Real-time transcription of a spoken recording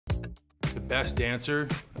The best dancer?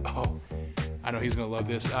 Oh, I know he's gonna love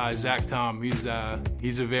this. Zach Tom, he's a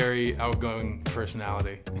very outgoing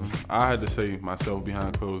personality. I had to say myself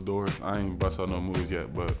behind closed doors. I ain't bust out no moves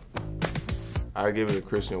yet, but I'd give it to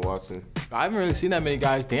Christian Watson. I haven't really seen that many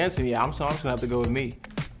guys dancing yet. I'm just gonna have to go with me.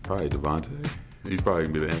 Probably Devontae. He's probably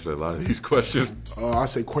gonna be the answer to a lot of these questions. I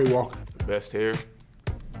say Quay Walker. The best hair?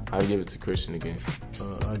 I'd give it to Christian again.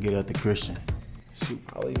 I'll get it to Christian. Shoot,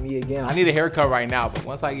 probably me again. I need a haircut right now, but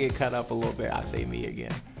once I get cut up a little bit, I say me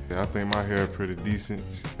again. Yeah, I think my hair pretty decent.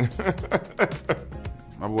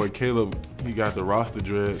 my boy Caleb, he got the roster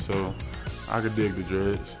dread, so I could dig the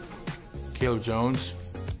dreads. Caleb Jones,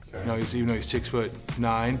 you know, even though he's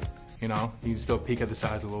 6'9", you know, he can still peek at the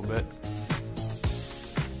size a little bit.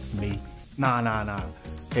 Me. Nah.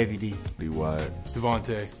 Heavy D. D. Wyatt.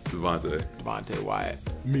 Devontae. Devontae. Devontae Wyatt.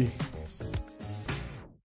 Me.